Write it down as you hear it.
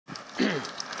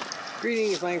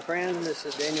Greetings, my friend. This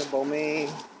is Daniel Bomay.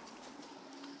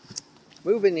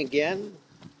 Moving again.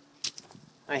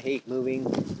 I hate moving.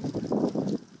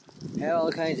 Had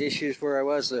all kinds of issues where I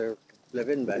was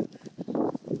living, but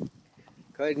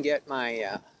couldn't get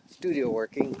my studio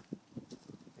working.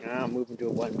 Now I'm moving to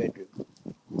a one-bedroom.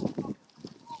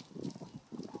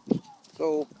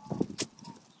 So,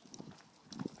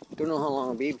 don't know how long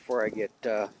it'll be before I get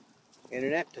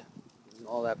internet and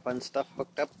all that fun stuff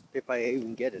hooked up, if I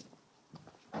even get it.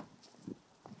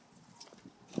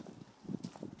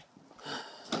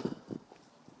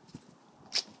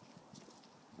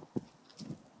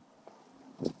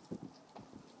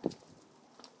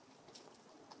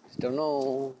 Don't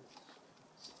know.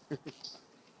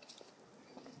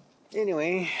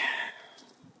 Anyway,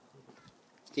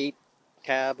 keep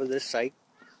tab of this site.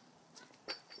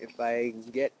 If I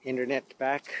get internet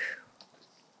back,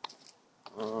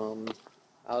 I'll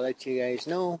let you guys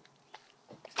know.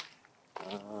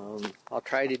 I'll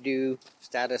try to do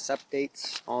status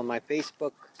updates on my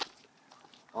Facebook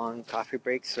on coffee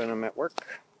breaks when I'm at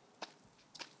work.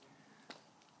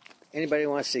 Anybody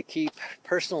wants to keep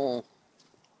personal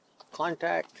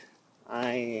contact,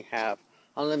 I have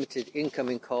unlimited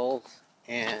incoming calls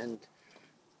and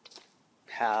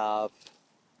have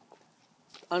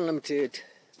unlimited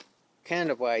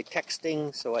Canada-wide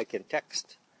texting, so I can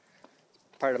text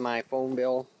part of my phone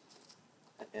bill.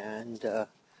 And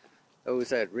those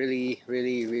that really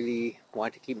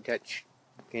want to keep in touch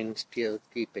can still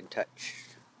keep in touch.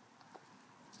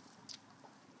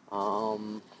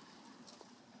 Not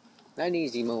an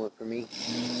easy moment for me.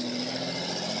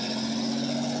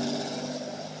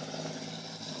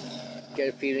 Get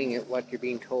a feeling that what you're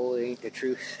being told ain't the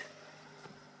truth.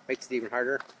 Makes it even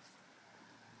harder.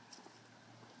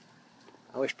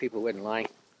 I wish people wouldn't lie.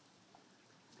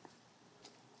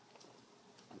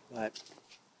 But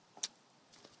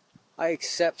I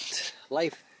accept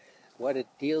life, what it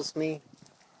deals me,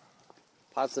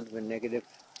 positive and negative.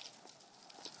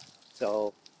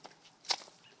 So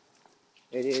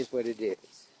it is what it is.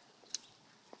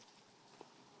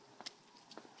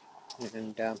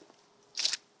 And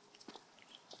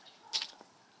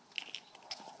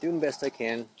doing the best I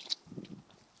can.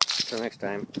 Until next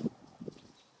time.